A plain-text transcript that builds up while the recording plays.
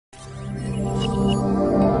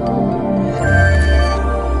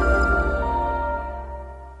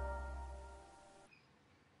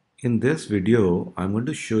In this video, I'm going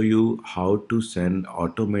to show you how to send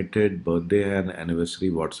automated birthday and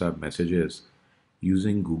anniversary WhatsApp messages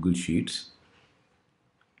using Google Sheets.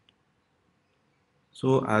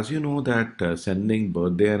 So as you know that sending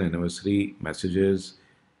birthday and anniversary messages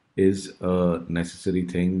is a necessary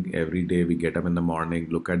thing. Every day we get up in the morning,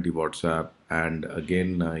 look at the WhatsApp, and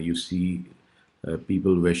again you see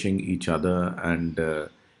people wishing each other, and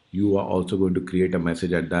you are also going to create a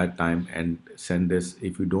message at that time and send this.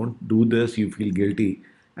 If you don't do this, you feel guilty,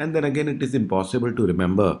 and then again it is impossible to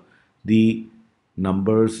remember the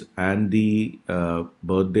numbers and the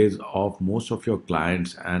birthdays of most of your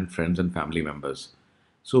clients and friends and family members.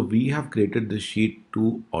 So we have created this sheet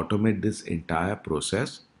to automate this entire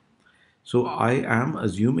process. So I am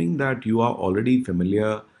assuming that you are already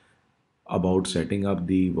familiar about setting up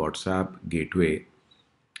the WhatsApp gateway.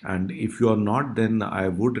 And if you are not, then I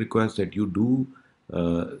would request that you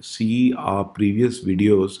do see our previous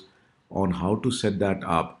videos on how to set that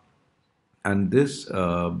up. And this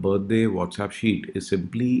birthday WhatsApp sheet is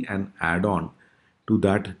simply an add-on to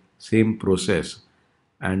that same process.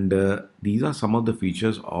 And these are some of the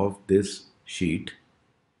features of this sheet.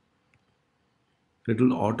 It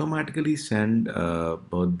will automatically send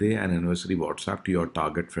birthday and anniversary WhatsApp to your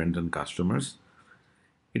target friends and customers.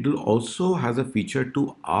 It will also has a feature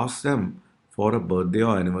to ask them for a birthday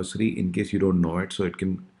or anniversary in case you don't know it. So it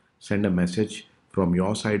can send a message from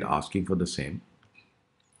your side asking for the same.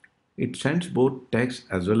 It sends both text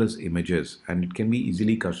as well as images, and it can be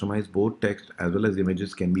easily customized. Both text as well as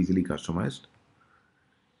images can be easily customized.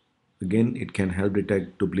 Again, it can help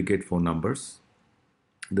detect duplicate phone numbers.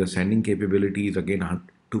 The sending capability is again 100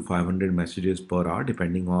 to 500 messages per hour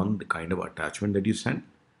depending on the kind of attachment that you send.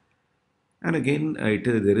 And again,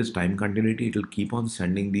 there is time continuity. It will keep on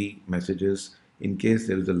sending the messages in case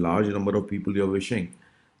there is a large number of people you're wishing.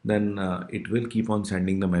 Then it will keep on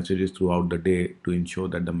sending the messages throughout the day to ensure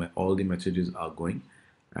that all the messages are going,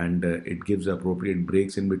 and it gives appropriate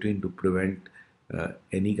breaks in between to prevent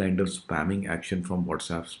any kind of spamming action from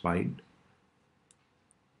WhatsApp's side.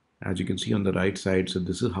 As you can see on the right side, so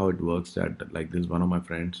this is how it works. That like this is one of my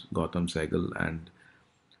friends, Gautam Sehgal, and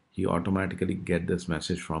he automatically get this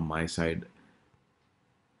message from my side,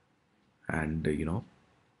 and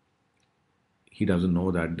he doesn't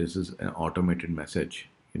know that this is an automated message.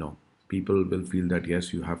 People will feel that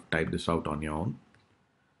yes, you have typed this out on your own.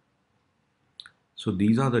 So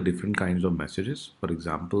these are the different kinds of messages. For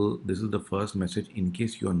example, this is the first message in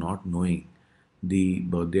case you're not knowing the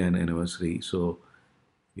birthday and anniversary. So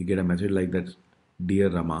you get a message like that: Dear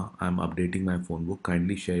Rama, I'm updating my phone book.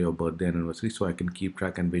 Kindly share your birthday and anniversary so I can keep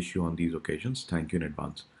track and wish you on these occasions. Thank you in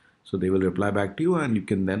advance. So they will reply back to you, and you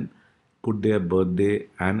can then put their birthday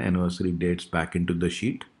and anniversary dates back into the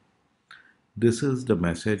sheet. This is the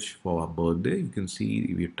message for our birthday. You can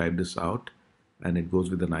see we type this out and it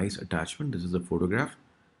goes with a nice attachment. This is a photograph.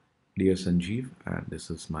 Dear Sanjeev, and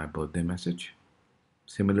this is my birthday message.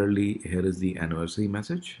 Similarly, here is the anniversary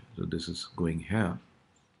message. So this is going here.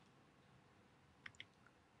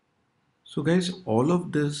 So guys, all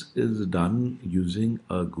of this is done using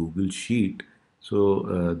a Google Sheet.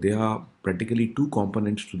 So there are practically two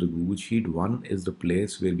components to the Google Sheet. One is the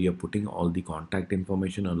place where we are putting all the contact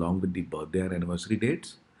information along with the birthday and anniversary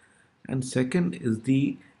dates. And second is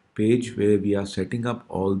the page where we are setting up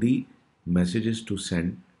all the messages to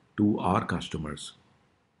send to our customers.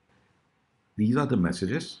 These are the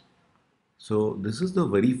messages. So this is the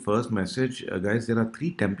very first message. Guys, there are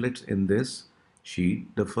three templates in this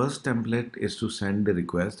sheet. The first template is to send the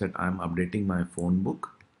request that I'm updating my phone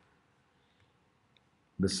book.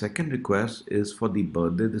 The second request is for the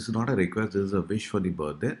birthday. This is not a request, this is a wish for the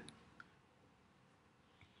birthday.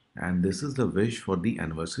 And this is the wish for the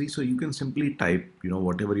anniversary. So you can simply type,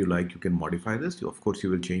 whatever you like. You can modify this. Of course,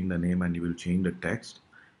 you will change the name and you will change the text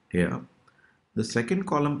here. The second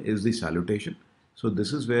column is the salutation. So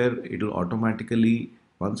this is where it will automatically,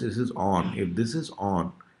 once this is on, if this is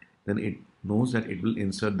on, then it knows that it will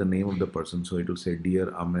insert the name of the person. So it will say,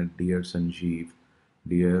 Dear Amit, Dear Sanjeev,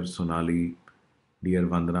 Dear Sonali, Dear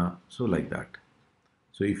Vandana, so like that.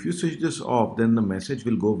 So if you switch this off, then the message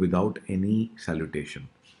will go without any salutation.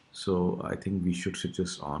 So I think we should switch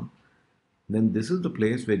this on. Then this is the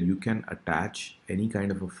place where you can attach any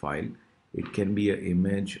kind of a file. It can be an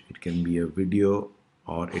image, it can be a video,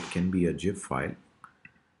 or it can be a GIF file.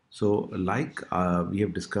 So like we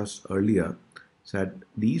have discussed earlier, that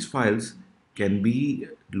these files can be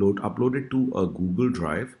uploaded to a Google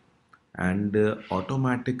Drive, and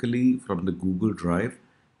automatically from the Google Drive,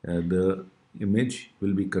 the image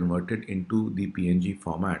will be converted into the PNG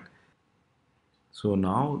format. So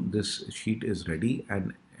now this sheet is ready,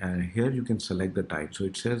 and and here you can select the time. So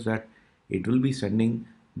it says that it will be sending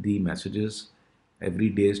the messages every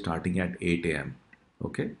day starting at 8 a.m.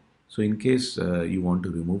 Okay, so in case you want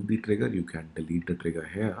to remove the trigger, you can delete the trigger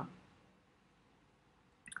here,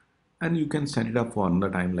 and you can set it up for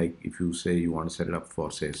another time. Like if you say you want to set it up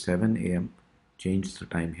for say 7 a.m., change the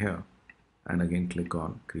time here and again click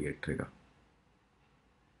on create trigger.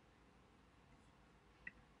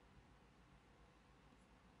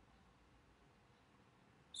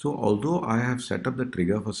 So although I have set up the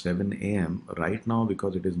trigger for 7 a.m. right now,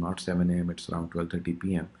 because it is not 7 a.m., it's around 12:30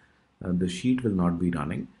 p.m., the sheet will not be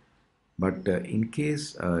running. But in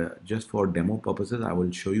case, just for demo purposes, I will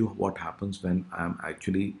show you what happens when I'm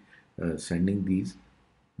actually sending these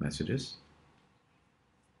messages.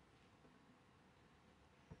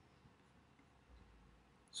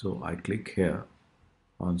 So I click here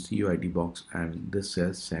on CUIT box and this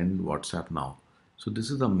says send WhatsApp now. So this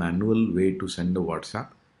is a manual way to send the WhatsApp.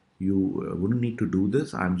 You wouldn't need to do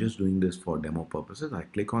this. I'm just doing this for demo purposes. I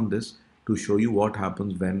click on this to show you what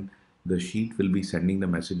happens when the sheet will be sending the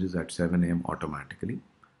messages at 7 a.m. automatically.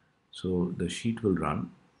 So the sheet will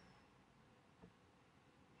run.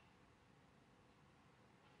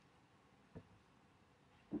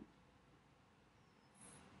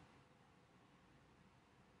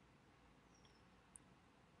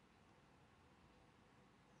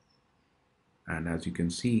 And as you can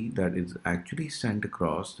see, that is actually sent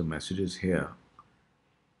across the messages here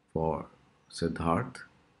for Siddharth,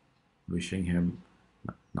 wishing him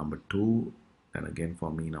number 2, and again for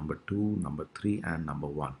me number 2, number 3, and number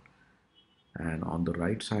 1. And on the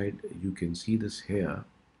right side you can see this here.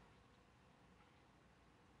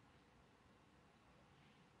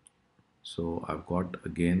 So I've got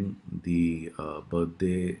again the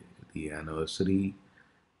birthday, the anniversary,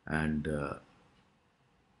 and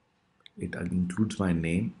it includes my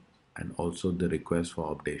name and also the request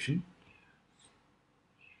for updation.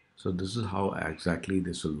 So this is how exactly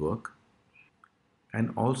this will work.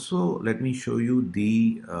 And also let me show you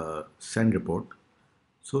the send report.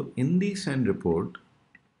 So in the send report,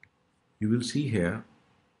 you will see here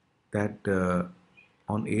that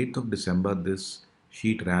on 8th of December, this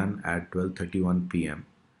sheet ran at 12:31 p.m.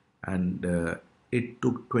 and it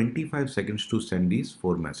took 25 seconds to send these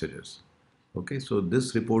 4 messages. Okay, so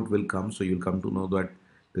this report will come, so you'll come to know that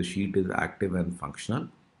the sheet is active and functional.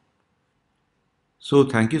 So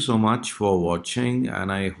thank you so much for watching,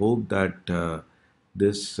 and I hope that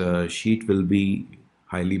this sheet will be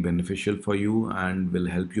highly beneficial for you and will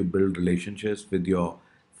help you build relationships with your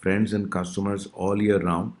friends and customers all year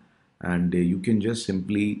round. And you can just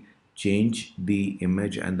simply change the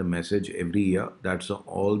image and the message every year. That's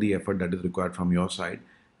all the effort that is required from your side,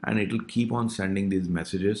 and it will keep on sending these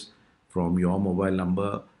messages from your mobile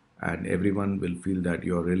number, and everyone will feel that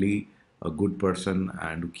you're really a good person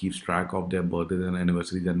and who keeps track of their birthdays and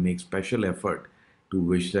anniversaries and makes special effort to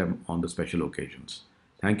wish them on the special occasions.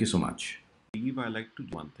 Thank you so much. I like to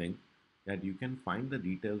do one thing, that you can find the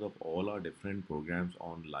details of all our different programs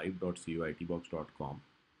on live.cuitbox.com.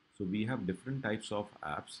 So we have different types of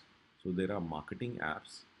apps. So there are marketing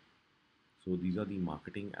apps. So these are the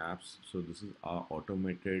marketing apps. So this is our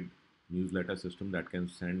automated newsletter system that can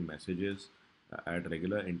send messages at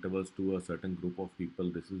regular intervals to a certain group of people.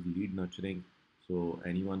 This is lead nurturing. So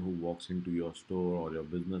anyone who walks into your store or your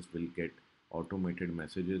business will get automated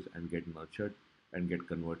messages and get nurtured and get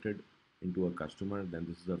converted into a customer. Then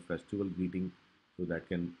this is a festival greeting, so that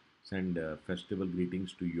can send festival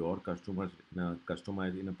greetings to your customers in a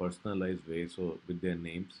customized, in a personalized way, so with their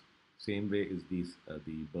names. Same way is these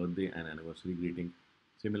the birthday and anniversary greeting.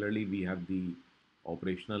 Similarly, we have the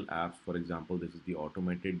operational apps. For example, this is the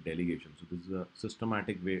automated delegation. So this is a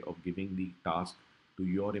systematic way of giving the task to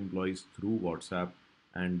your employees through WhatsApp,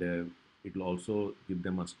 and it will also give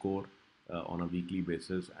them a score on a weekly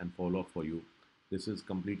basis and follow up for you. This is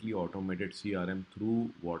completely automated CRM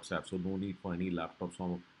through WhatsApp, so no need for any laptops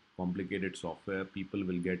or complicated software. People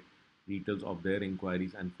will get details of their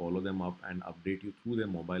inquiries and follow them up and update you through their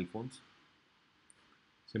mobile phones.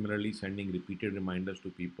 Similarly, sending repeated reminders to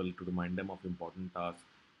people to remind them of important tasks,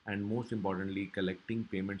 and most importantly, collecting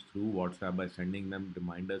payments through WhatsApp by sending them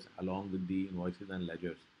reminders along with the invoices and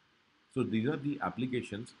ledgers. So these are the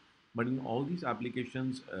applications, but in all these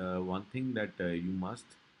applications, one thing that you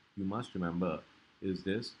must remember is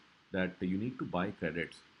this, that you need to buy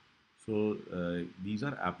credits. So these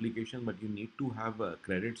are applications, but you need to have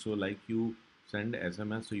credit. So like you send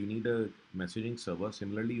SMS, so you need a messaging server.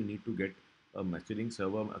 Similarly, you need to get a messaging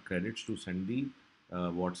server credits to send the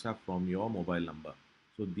WhatsApp from your mobile number.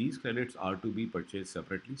 So these credits are to be purchased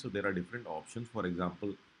separately. So there are different options. For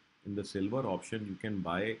example, in the silver option, you can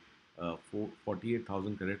buy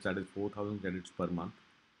 48,000 credits, that is 4,000 credits per month,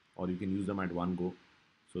 or you can use them at one go.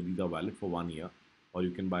 So these are valid for 1 year, or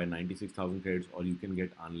you can buy 96,000 credits, or you can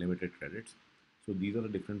get unlimited credits. So these are the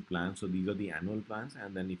different plans. So these are the annual plans,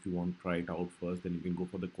 and then if you want to try it out first, then you can go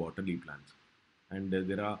for the quarterly plans. And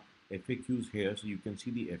there are FAQs here, so you can see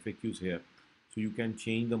the FAQs here. So you can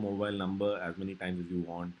change the mobile number as many times as you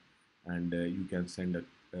want, and you can send a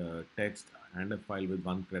text and a file with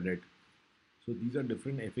one credit. So these are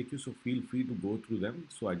different FAQs, so feel free to go through them.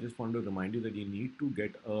 So I just want to remind you that you need to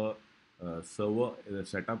get a server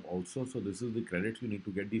set up also. So this is the credits, you need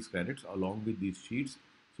to get these credits along with these sheets.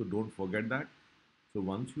 So don't forget that. So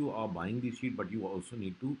once you are buying the sheet, but you also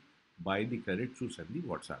need to buy the credits to send the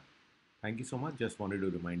WhatsApp. Thank you so much. Just wanted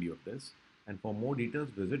to remind you of this. And for more details,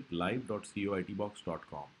 visit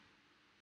live.coitbox.com.